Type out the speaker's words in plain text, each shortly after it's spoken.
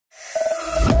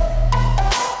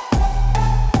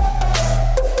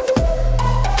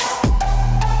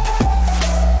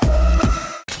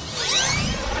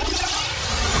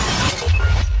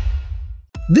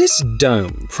This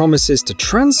dome promises to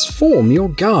transform your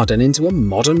garden into a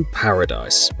modern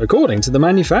paradise, according to the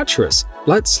manufacturers.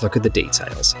 Let's look at the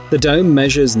details. The dome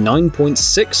measures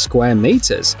 9.6 square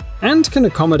meters and can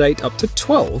accommodate up to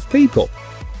 12 people.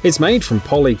 It's made from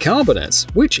polycarbonate,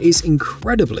 which is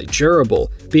incredibly durable,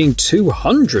 being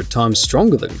 200 times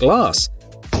stronger than glass.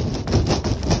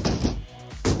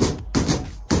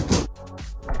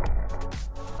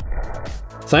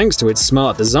 Thanks to its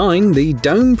smart design, the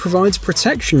dome provides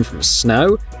protection from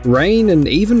snow, rain, and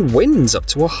even winds up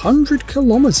to 100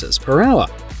 kilometers per hour.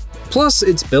 Plus,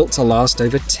 it's built to last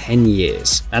over 10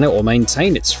 years, and it will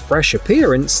maintain its fresh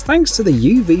appearance thanks to the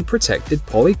UV-protected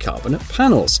polycarbonate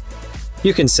panels.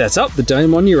 You can set up the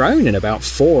dome on your own in about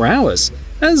 4 hours,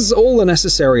 as all the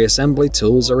necessary assembly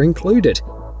tools are included.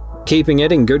 Keeping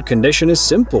it in good condition is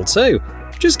simple too.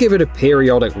 Just give it a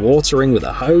periodic watering with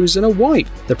a hose and a wipe.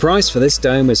 The price for this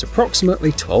dome is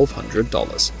approximately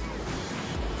 $1,200.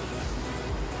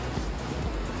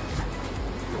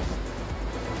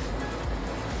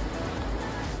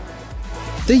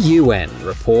 The UN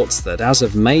reports that as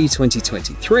of May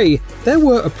 2023, there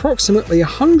were approximately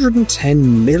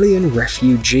 110 million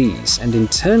refugees and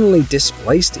internally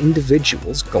displaced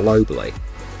individuals globally.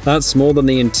 That's more than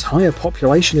the entire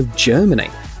population of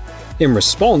Germany. In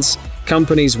response,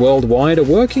 companies worldwide are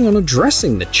working on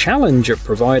addressing the challenge of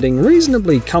providing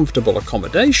reasonably comfortable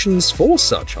accommodations for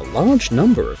such a large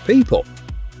number of people.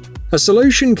 A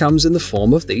solution comes in the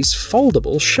form of these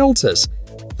foldable shelters.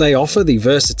 They offer the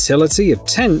versatility of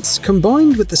tents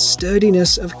combined with the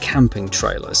sturdiness of camping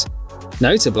trailers.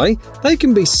 Notably, they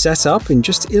can be set up in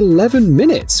just 11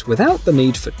 minutes without the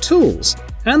need for tools,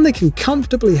 and they can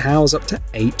comfortably house up to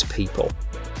 8 people.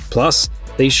 Plus,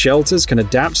 these shelters can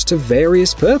adapt to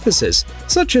various purposes,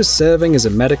 such as serving as a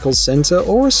medical center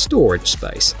or a storage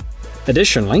space.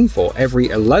 Additionally, for every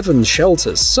 11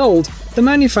 shelters sold, the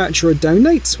manufacturer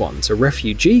donates one to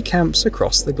refugee camps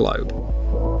across the globe.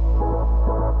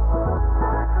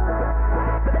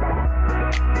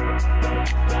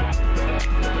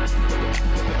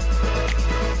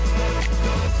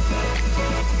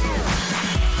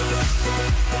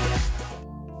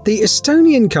 The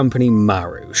Estonian company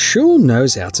Maru sure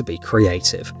knows how to be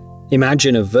creative.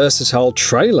 Imagine a versatile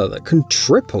trailer that can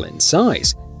triple in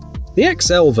size. The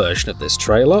XL version of this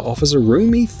trailer offers a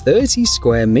roomy 30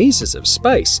 square meters of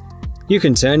space. You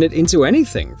can turn it into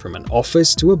anything from an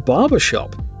office to a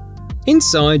barbershop.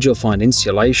 Inside you'll find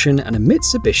insulation and a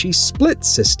Mitsubishi split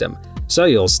system, so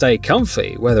you'll stay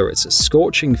comfy whether it's a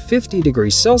scorching 50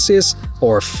 degrees Celsius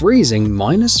or a freezing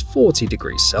minus 40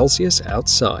 degrees Celsius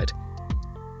outside.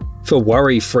 For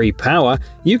worry-free power,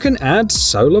 you can add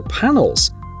solar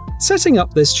panels. Setting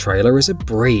up this trailer is a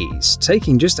breeze,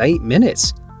 taking just 8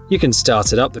 minutes. You can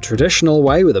start it up the traditional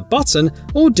way with a button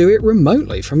or do it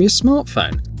remotely from your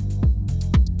smartphone.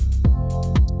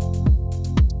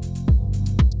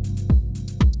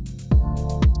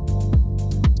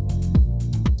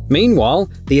 Meanwhile,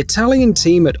 the Italian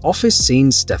team at Officine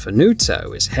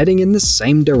Stefanuto is heading in the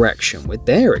same direction with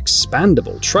their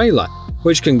expandable trailer,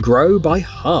 which can grow by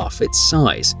half its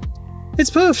size.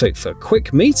 It's perfect for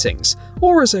quick meetings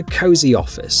or as a cozy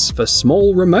office for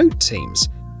small remote teams.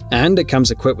 And it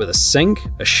comes equipped with a sink,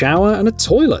 a shower, and a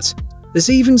toilet. There's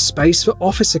even space for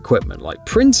office equipment like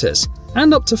printers,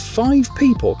 and up to 5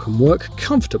 people can work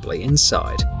comfortably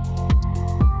inside.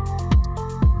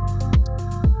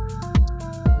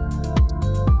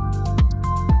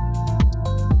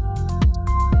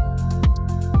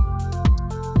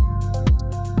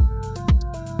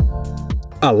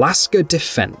 Alaska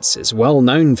Defense is well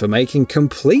known for making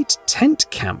complete tent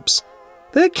camps.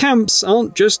 Their camps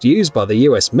aren't just used by the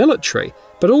US military,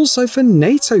 but also for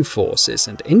NATO forces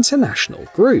and international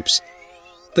groups.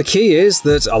 The key is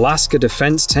that Alaska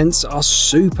Defense tents are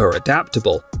super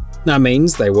adaptable. That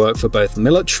means they work for both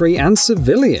military and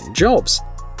civilian jobs.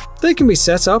 They can be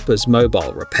set up as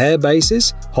mobile repair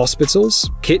bases,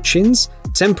 hospitals, kitchens,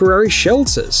 temporary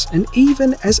shelters, and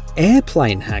even as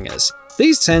airplane hangars.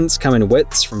 These tents come in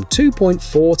widths from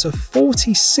 2.4 to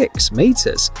 46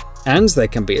 meters, and they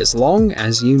can be as long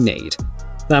as you need.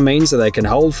 That means that they can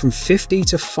hold from 50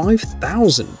 to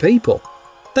 5,000 people.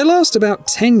 They last about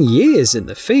 10 years in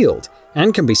the field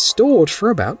and can be stored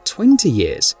for about 20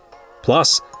 years.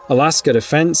 Plus, Alaska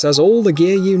Defense has all the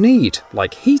gear you need,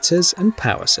 like heaters and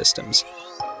power systems.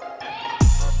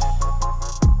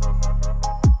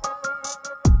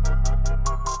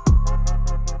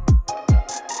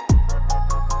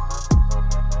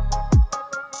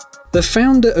 The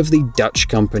founder of the Dutch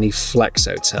company Flex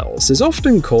Hotels is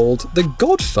often called the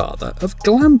godfather of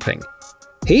glamping.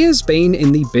 He has been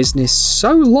in the business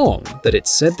so long that it's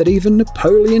said that even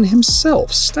Napoleon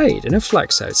himself stayed in a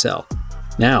flex hotel.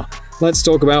 Now, let's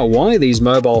talk about why these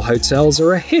mobile hotels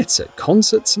are a hit at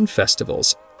concerts and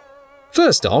festivals.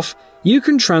 First off, you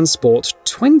can transport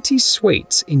 20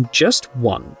 suites in just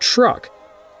one truck.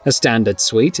 A standard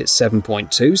suite is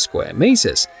 7.2 square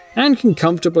meters and can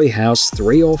comfortably house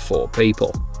 3 or 4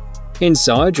 people.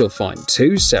 Inside, you'll find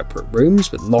 2 separate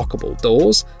rooms with lockable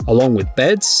doors, along with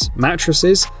beds,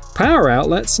 mattresses, power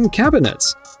outlets, and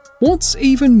cabinets. What's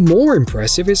even more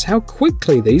impressive is how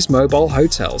quickly these mobile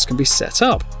hotels can be set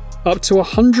up to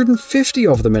 150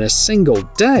 of them in a single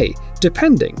day,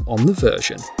 depending on the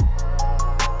version.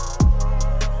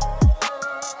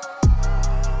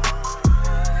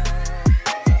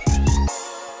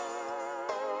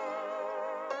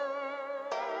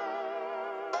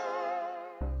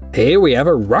 Here we have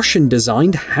a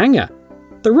Russian-designed hangar.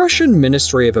 The Russian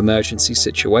Ministry of Emergency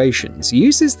Situations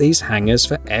uses these hangars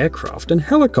for aircraft and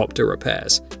helicopter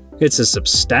repairs. It's a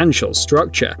substantial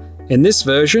structure, in this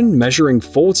version measuring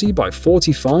 40 by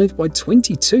 45 by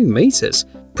 22 meters,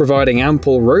 providing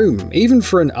ample room even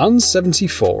for an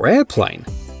Un-74 airplane.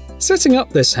 Setting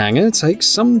up this hangar takes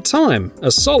some time, a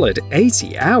solid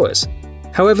 80 hours.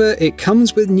 However, it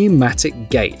comes with pneumatic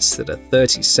gates that are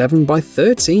 37 by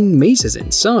 13 meters in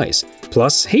size,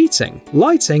 plus heating,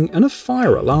 lighting, and a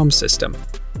fire alarm system.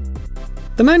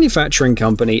 The manufacturing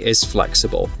company is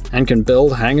flexible and can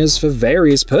build hangars for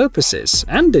various purposes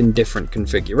and in different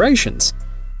configurations.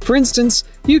 For instance,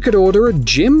 you could order a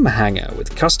gym hangar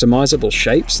with customizable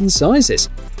shapes and sizes.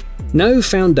 No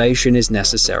foundation is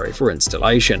necessary for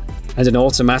installation, and an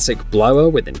automatic blower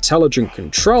with intelligent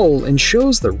control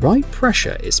ensures the right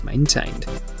pressure is maintained.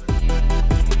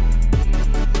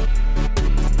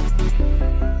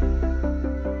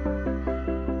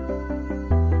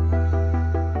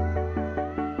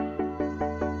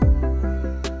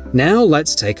 Now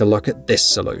let's take a look at this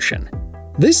solution.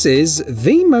 This is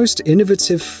the most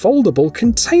innovative foldable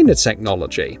container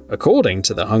technology, according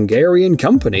to the Hungarian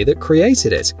company that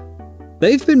created it.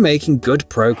 They've been making good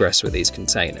progress with these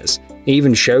containers,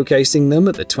 even showcasing them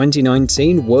at the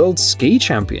 2019 World Ski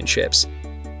Championships.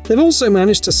 They've also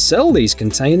managed to sell these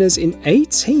containers in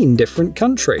 18 different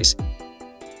countries.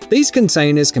 These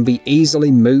containers can be easily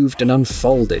moved and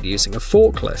unfolded using a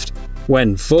forklift.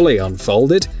 When fully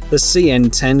unfolded, the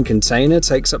CN10 container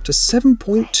takes up to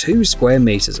 7.2 square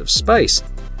meters of space.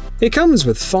 It comes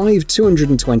with 5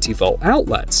 220-volt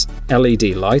outlets, LED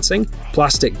lighting,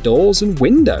 plastic doors, and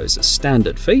windows as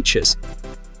standard features.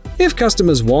 If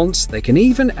customers want, they can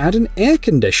even add an air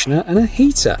conditioner and a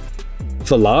heater.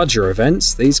 For larger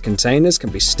events, these containers can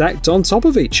be stacked on top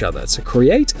of each other to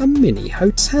create a mini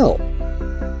hotel.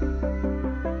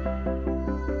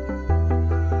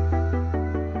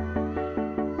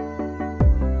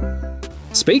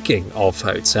 Speaking of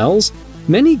hotels,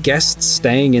 many guests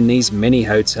staying in these mini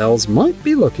hotels might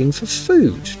be looking for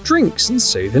food, drinks, and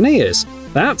souvenirs.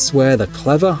 That's where the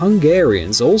clever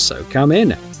Hungarians also come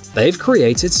in. They've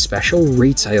created special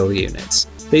retail units.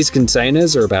 These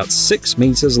containers are about 6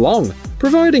 meters long,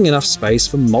 providing enough space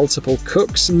for multiple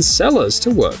cooks and sellers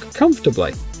to work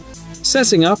comfortably.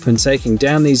 Setting up and taking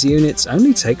down these units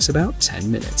only takes about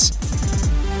 10 minutes.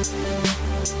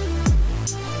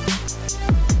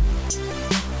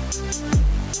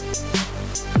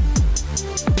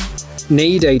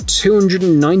 Need a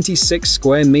 296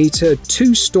 square meter,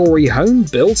 2-story home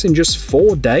built in just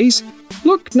 4 days?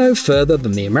 Look no further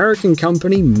than the American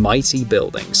company Mighty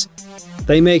Buildings.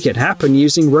 They make it happen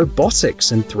using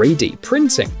robotics and 3D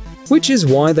printing, which is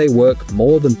why they work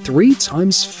more than 3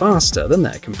 times faster than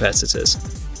their competitors.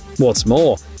 What's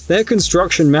more, their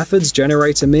construction methods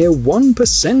generate a mere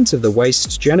 1% of the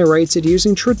waste generated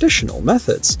using traditional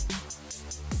methods.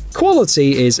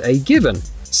 Quality is a given,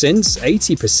 since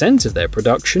 80% of their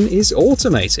production is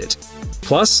automated.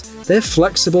 Plus, they're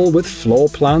flexible with floor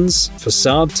plans,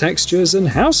 facade textures, and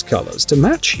house colors to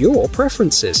match your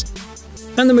preferences.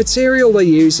 And the material they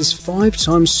use is 5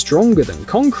 times stronger than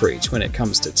concrete when it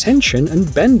comes to tension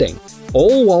and bending,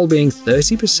 all while being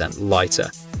 30%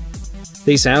 lighter.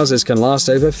 These houses can last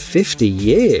over 50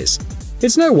 years.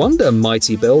 It's no wonder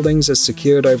Mighty Buildings has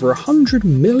secured over $100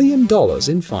 million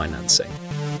in financing.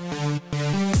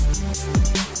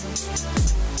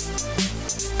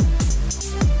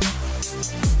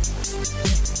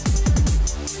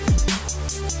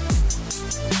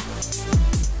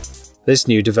 This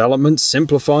new development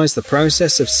simplifies the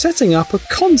process of setting up a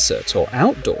concert or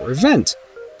outdoor event.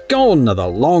 Gone are the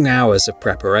long hours of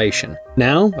preparation.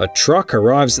 Now, a truck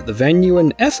arrives at the venue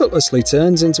and effortlessly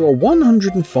turns into a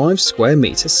 105 square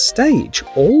meter stage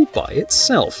all by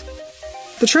itself.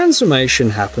 The transformation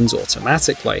happens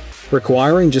automatically,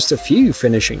 requiring just a few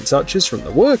finishing touches from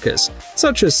the workers,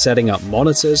 such as setting up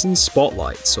monitors and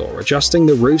spotlights or adjusting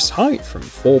the roof's height from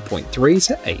 4.3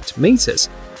 to 8 meters.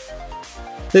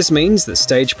 This means that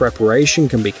stage preparation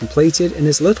can be completed in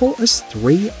as little as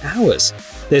 3 hours.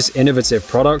 This innovative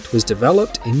product was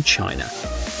developed in China.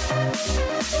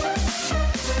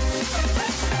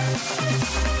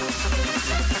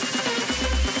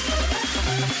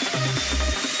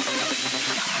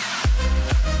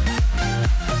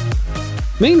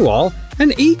 Meanwhile,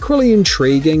 an equally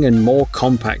intriguing and more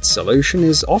compact solution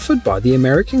is offered by the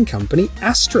American company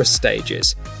Astra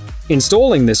Stages.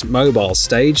 Installing this mobile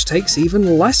stage takes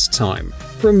even less time,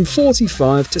 from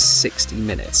 45 to 60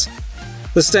 minutes.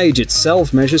 The stage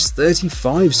itself measures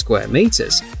 35 square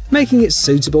meters, making it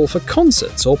suitable for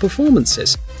concerts or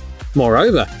performances.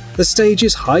 Moreover, the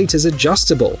stage's height is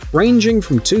adjustable, ranging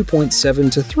from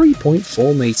 2.7 to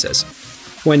 3.4 meters.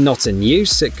 When not in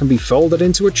use, it can be folded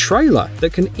into a trailer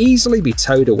that can easily be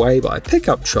towed away by a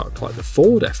pickup truck like the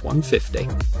Ford F-150.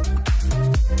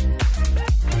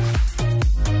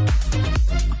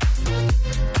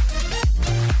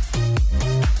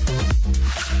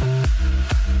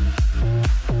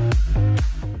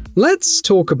 Let's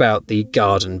talk about the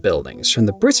garden buildings from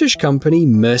the British company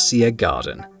Mercia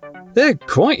Garden. They're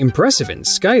quite impressive in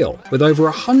scale, with over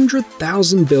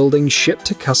 100,000 buildings shipped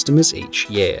to customers each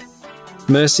year.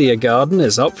 Mercia Garden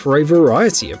is up for a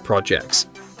variety of projects.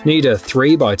 Need a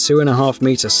 3 by 2.5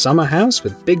 meter summer house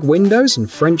with big windows and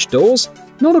French doors?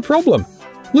 Not a problem.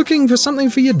 Looking for something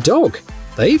for your dog?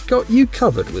 They've got you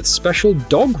covered with special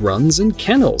dog runs and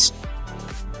kennels.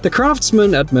 The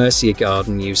craftsmen at Mercia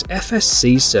Garden use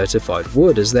FSC certified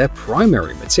wood as their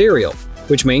primary material,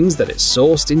 which means that it's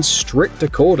sourced in strict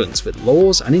accordance with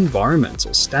laws and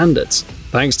environmental standards.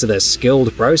 Thanks to their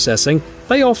skilled processing,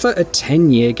 they offer a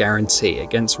 10-year guarantee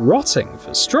against rotting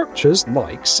for structures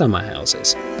like summer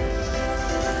houses.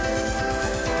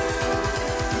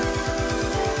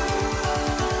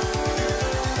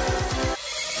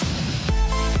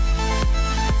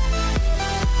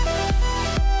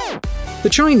 The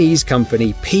Chinese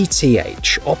company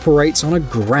PTH operates on a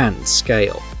grand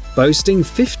scale, boasting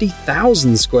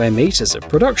 50,000 square meters of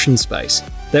production space.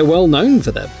 They're well known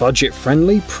for their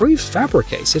budget-friendly,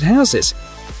 prefabricated houses.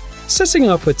 Setting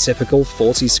up a typical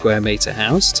 40 square meter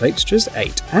house takes just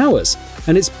 8 hours,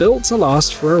 and it's built to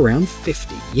last for around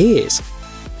 50 years.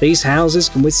 These houses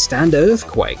can withstand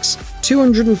earthquakes,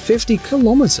 250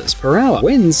 kilometers per hour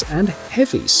winds, and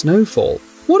heavy snowfall.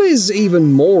 What is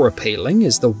even more appealing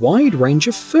is the wide range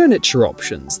of furniture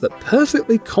options that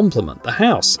perfectly complement the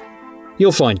house.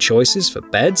 You'll find choices for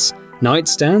beds,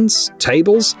 nightstands,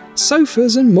 tables,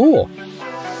 sofas, and more.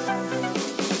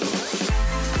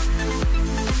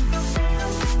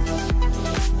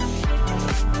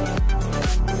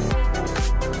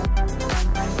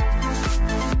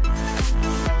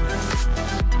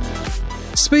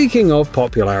 Speaking of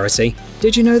popularity,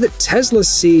 did you know that Tesla's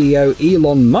CEO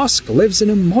Elon Musk lives in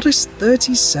a modest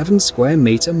 37 square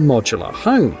meter modular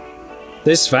home?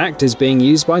 This fact is being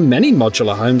used by many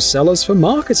modular home sellers for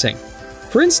marketing.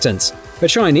 For instance, a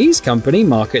Chinese company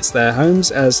markets their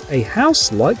homes as a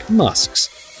house like Musk's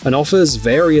and offers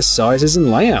various sizes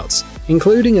and layouts,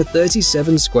 including a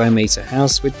 37 square meter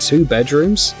house with 2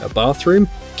 bedrooms, a bathroom,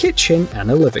 kitchen, and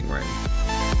a living room.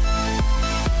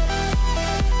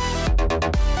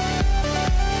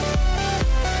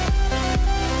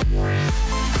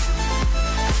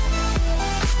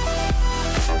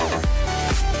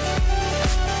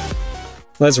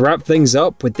 Let's wrap things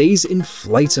up with these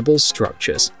inflatable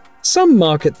structures. Some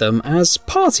market them as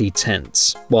party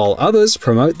tents, while others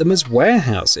promote them as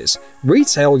warehouses,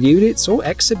 retail units, or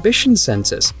exhibition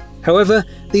centers. However,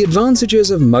 the advantages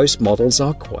of most models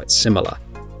are quite similar.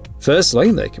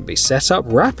 Firstly, they can be set up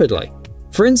rapidly.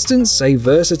 For instance, a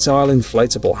versatile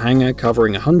inflatable hangar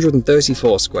covering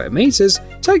 134 square meters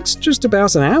takes just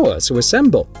about an hour to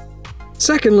assemble.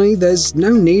 Secondly, there's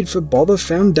no need for bother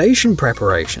foundation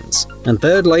preparations. And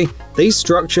thirdly, these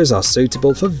structures are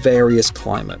suitable for various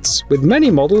climates, with many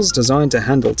models designed to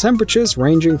handle temperatures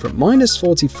ranging from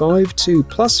 -45 to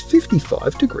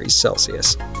 +55 degrees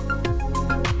Celsius.